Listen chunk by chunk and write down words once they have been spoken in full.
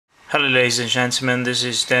Hello ladies and gentlemen, this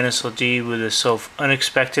is DenisLD with a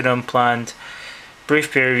unexpected, unplanned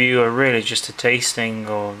brief peer review, or really just a tasting,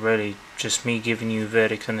 or really just me giving you a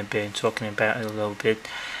verdict on the beer and talking about it a little bit.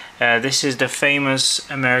 This is the famous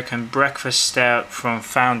American Breakfast Stout from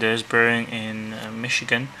Founders Brewing in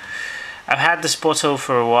Michigan. I've had this bottle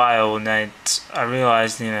for a while and I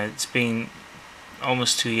realized, it's been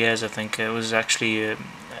almost 2 years. I think it was actually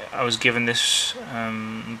I was given this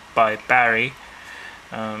by Barry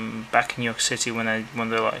back in New York City when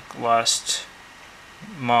the last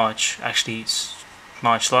March, actually it's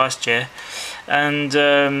March last year, and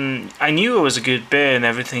I knew it was a good beer and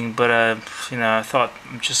everything, but I thought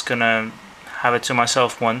I'm just gonna have it to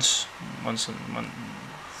myself once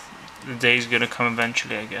the day's gonna come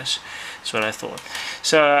eventually, I guess. That's what I thought.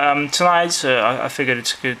 So tonight I figured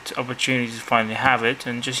it's a good opportunity to finally have it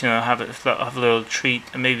and just have a little treat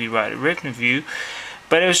and maybe write a written review.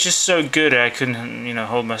 But it was just so good I couldn't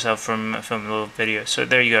hold myself from filming a little video. So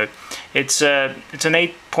there you go. It's an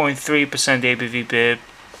 8.3% ABV beer,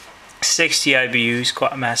 60 IBUs,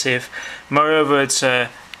 quite massive. Moreover, it's a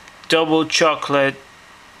double chocolate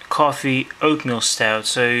coffee oatmeal stout.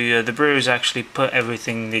 So the brewers actually put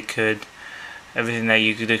everything they could, everything that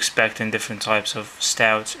you could expect in different types of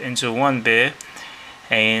stouts into one beer,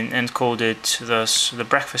 and called it thus the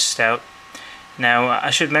Breakfast Stout. Now I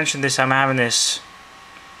should mention this, I'm having this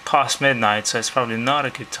past midnight, so it's probably not a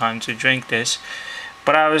good time to drink this,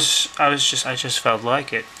 but I just felt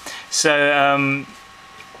like it. So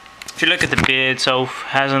if you look at the beer itself,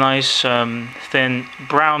 has a nice thin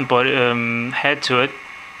brown body head to it.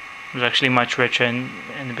 It was actually much richer in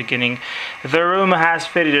the beginning. The aroma has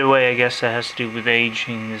faded away. I guess that has to do with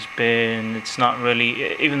aging this beer, and it's not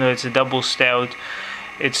really, even though it's a double stout,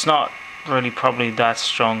 it's not really probably that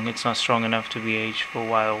strong. It's not strong enough to be aged for a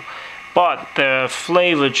while. But the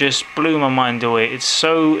flavor just blew my mind away. It's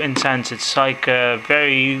so intense. It's like a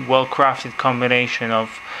very well crafted combination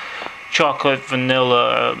of chocolate,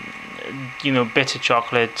 vanilla, bitter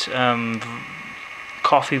chocolate,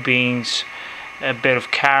 coffee beans, a bit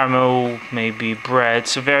of caramel, maybe bread.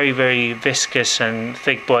 It's a very, very viscous and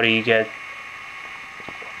thick body you get.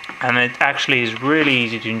 And it actually is really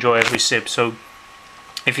easy to enjoy every sip. So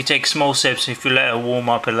if you take small sips, if you let it warm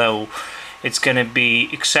up a little, it's going to be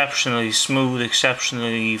exceptionally smooth,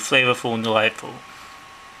 exceptionally flavorful and delightful.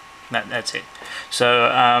 That's it. So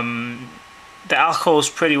the alcohol is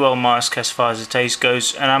pretty well masked as far as the taste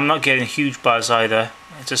goes, and I'm not getting a huge buzz either.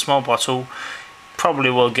 It's a small bottle, probably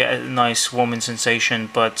will get a nice warming sensation,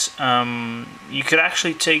 but you could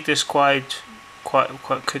actually take this quite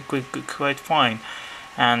fine,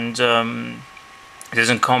 and it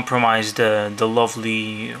doesn't compromise the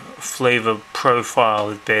lovely flavor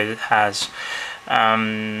profile that it has.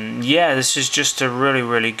 Yeah, this is just a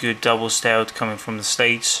really good double stout coming from the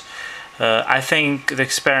States. I think the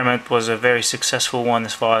experiment was a very successful one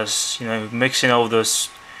as far as mixing all those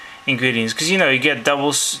ingredients, because you get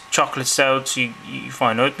double chocolate stouts, you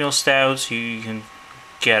find oatmeal stouts, you can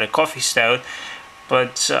get a coffee stout,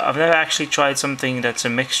 but I've never actually tried something that's a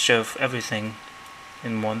mixture of everything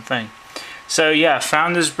in one thing. So yeah,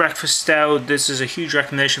 Founders Breakfast Stout, this is a huge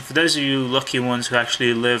recommendation for those of you lucky ones who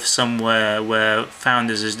actually live somewhere where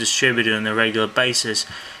Founders is distributed on a regular basis.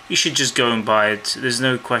 You should just go and buy it. There's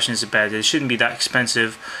no questions about it. It shouldn't be that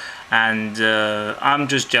expensive, and I'm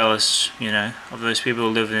just jealous, of those people who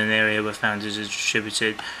live in an area where Founders is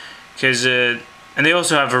distributed, because and they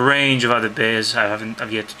also have a range of other beers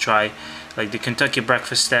I've yet to try, like the Kentucky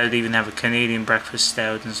Breakfast Stout. They even have a Canadian Breakfast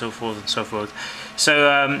Stout, and so forth and so forth.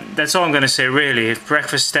 So that's all I'm going to say really.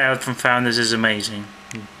 Breakfast Stout from Founders is amazing.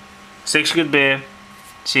 Six good beer.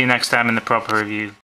 See you next time in the proper review.